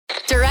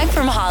Direct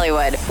from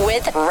Hollywood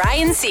with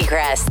Ryan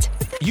Seacrest.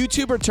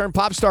 YouTuber turned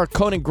pop star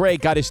Conan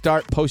got his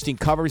start posting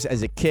covers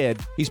as a kid.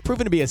 He's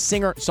proven to be a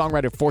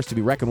singer-songwriter force to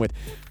be reckoned with,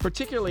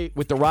 particularly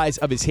with the rise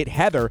of his hit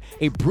Heather,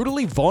 a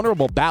brutally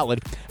vulnerable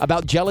ballad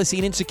about jealousy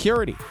and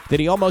insecurity that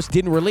he almost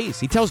didn't release.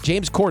 He tells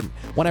James Corden,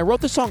 "When I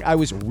wrote the song, I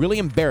was really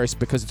embarrassed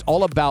because it's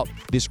all about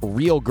this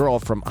real girl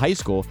from high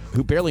school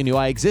who barely knew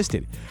I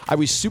existed. I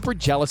was super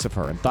jealous of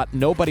her and thought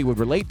nobody would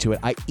relate to it.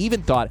 I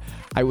even thought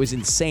I was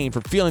insane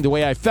for feeling the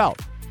way I felt.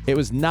 It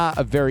was not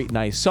a very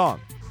nice song.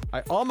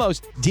 I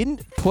almost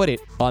didn't put it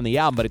on the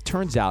album, but it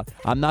turns out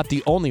I'm not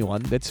the only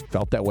one that's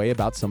felt that way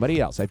about somebody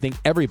else. I think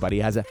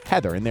everybody has a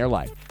Heather in their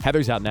life."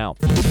 Heather's out now.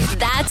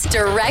 That's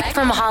Direct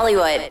from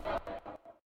Hollywood.